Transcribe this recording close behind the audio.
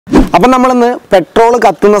അപ്പം നമ്മളിന്ന് പെട്രോൾ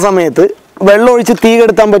കത്തുന്ന സമയത്ത് വെള്ളം ഒഴിച്ച് തീ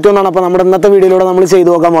കെടുത്താൻ പറ്റുമെന്നാണ് അപ്പോൾ നമ്മുടെ ഇന്നത്തെ വീഡിയോയിലൂടെ നമ്മൾ ചെയ്തു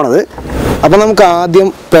നോക്കാൻ പോണത്. അപ്പോൾ നമുക്ക് ആദ്യം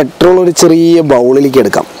പെട്രോൾ ഒരു ചെറിയ ബൗളിലേക്ക്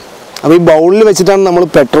എടുക്കാം. അപ്പോൾ ഈ ബൗളിൽ വെച്ചിട്ടാണ് നമ്മൾ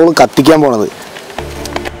പെട്രോൾ കത്തിക്കാൻ പോണത്.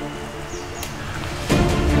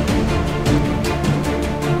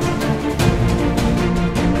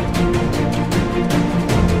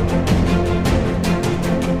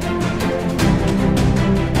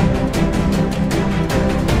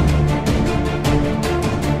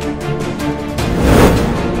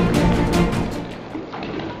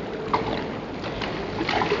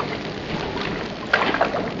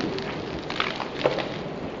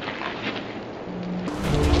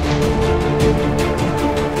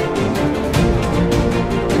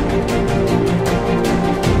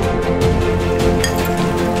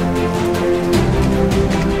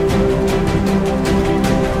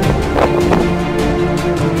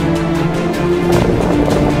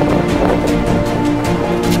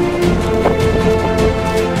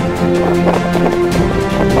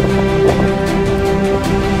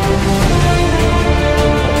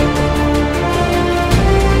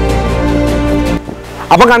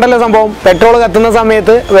 അപ്പോൾ കണ്ടല്ലോ സംഭവം, പെട്രോൾ കത്തുന്ന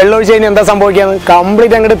സമയത്ത് വെള്ളം ഒഴിച്ച് കഴിഞ്ഞാൽ എന്താ സംഭവിക്കുകയാണ്,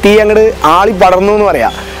 കംപ്ലീറ്റ് അങ്ങോട്ട് തീ അങ്ങോട്ട് ആളി പടർന്നു എന്ന്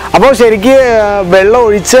പറയാം. അപ്പോൾ ശരിക്ക് വെള്ളം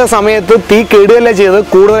ഒഴിച്ച സമയത്ത് തീ കെടുകയല്ല ചെയ്തത്,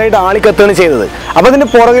 കൂടുതലായിട്ട് ആളി കത്തുകയാണ് ചെയ്തത്. അപ്പോൾ ഇതിൻ്റെ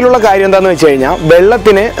പുറകിലുള്ള കാര്യം എന്താണെന്ന് വെച്ച് കഴിഞ്ഞാൽ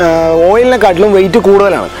വെള്ളത്തിന് ഓയിലിനെക്കാട്ടിലും വെയിറ്റ്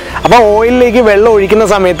കൂടുതലാണ്. അപ്പോൾ ഓയിലിലേക്ക് വെള്ളം ഒഴിക്കുന്ന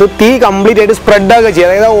സമയത്ത് തീ കംപ്ലീറ്റ് ആയിട്ട് സ്പ്രെഡ് ആകുക ചെയ്യുക.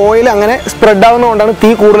 അതായത് ഓയിൽ അങ്ങനെ സ്പ്രെഡ് ആകുന്നതുകൊണ്ടാണ് തീ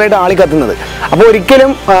കൂടുതലായിട്ട് ആളി കത്തുന്നത്. അപ്പോൾ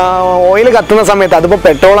ഒരിക്കലും ഓയിൽ കത്തുന്ന സമയത്ത് അതിപ്പോൾ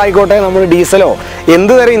പെട്രോൾ ആയിക്കോട്ടെ, നമ്മൾ ഡീസലോ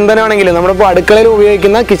എന്ത് തരം ഇന്ധനമാണെങ്കിലും, നമ്മളിപ്പോൾ അടുക്കളയിൽ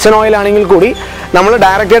ഉപയോഗിക്കുന്ന കിച്ചൺ ഓയിൽ ആണെങ്കിൽ കൂടി നമ്മൾ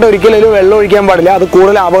ഡയറക്റ്റായിട്ട് ഒരിക്കലും വെള്ളം ഒഴിക്കാൻ പാടില്ല. അത്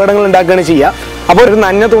കൂടുതൽ അപകടങ്ങൾ ഉണ്ടാക്കുകയാണ് ചെയ്യുക. അപ്പോൾ ഒരു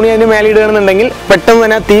നനഞ്ഞ തുണി അതിൻ്റെ മേലെ ഇടുകയാണെന്നുണ്ടെങ്കിൽ പെട്ടെന്ന്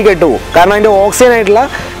തന്നെ തീ കെട്ടുപോകും. കാരണം അതിൻ്റെ ഓക്സിജൻ ആയിട്ടുള്ള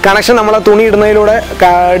കണക്ഷൻ നമ്മൾ ആ തുണി ഇടുന്നതിലൂടെ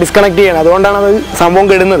ഡിസ്കണക്ട് ചെയ്യണം. അതുകൊണ്ടാണ് അത് സംഭവം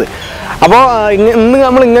കെടുന്നത്. അപ്പോൾ ഇന്ന്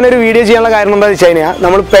നമ്മൾ ഇങ്ങനെ ഒരു വീഡിയോ ചെയ്യാനുള്ള കാരണം എന്താണെന്ന് വെച്ച് കഴിഞ്ഞാൽ,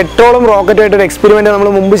 നമ്മൾ പെട്രോളും റോക്കറ്റുമായിട്ട് ഒരു എക്സ്പെരിമെൻറ്റ് നമ്മൾ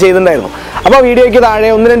മുമ്പ് ചെയ്തിട്ടുണ്ടായിരുന്നു. അപ്പോൾ വീഡിയോയ്ക്ക് താഴെ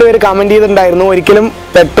 1-2 പേര് കമൻറ്റ് ചെയ്തിട്ടുണ്ടായിരുന്നു ഒരിക്കലും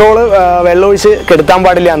പെട്രോൾ വെള്ളമൊഴിച്ച് കെടുത്താൻ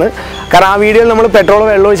പാടില്ല എന്ന്. കാരണം ആ വീഡിയോയിൽ നമ്മൾ പെട്രോൾ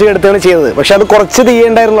വെള്ളമൊഴിച്ച് കെടുത്താണ് ചെയ്തത്. പക്ഷേ അത് കുറച്ച്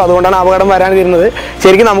തീയുണ്ടായിരുന്നു, അതുകൊണ്ടാണ് അപകടം വരാനിരുന്നത്.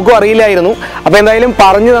 ശരിക്കും നമുക്കും അറിയില്ലായിരുന്നു. അപ്പോൾ എന്തായാലും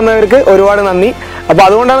പറഞ്ഞു തന്നവർക്ക് ഒരുപാട് നന്ദി. അപ്പോൾ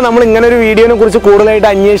അതുകൊണ്ടാണ് നമ്മൾ ഇങ്ങനെ ഒരു വീഡിയോനെ കുറിച്ച് കൂടുതലായിട്ട്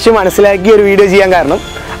അന്വേഷിച്ച് മനസ്സിലാക്കി ഒരു വീഡിയോ ചെയ്യാൻ കാരണം.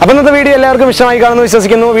 അപ്പോൾ ഇന്നത്തെ വീഡിയോ എല്ലാവർക്കും ഇഷ്ടമായി കാണുമെന്ന്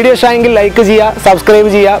വിശ്വസിക്കുന്നു. വീഡിയോ ഇഷ്ടമായെങ്കിൽ ലൈക്ക് ചെയ്യുക, സബ്സ്ക്രൈബ്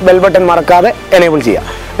ചെയ്യുക, ബെൽ ബട്ടൺ മറക്കാതെ എനേബിൾ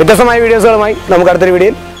ചെയ്യുക. വ്യത്യസ്തമായ വീഡിയോസുകളുമായി നമുക്ക് അടുത്തൊരു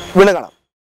വീഡിയോയിൽ വീണ്ടും കാണാം.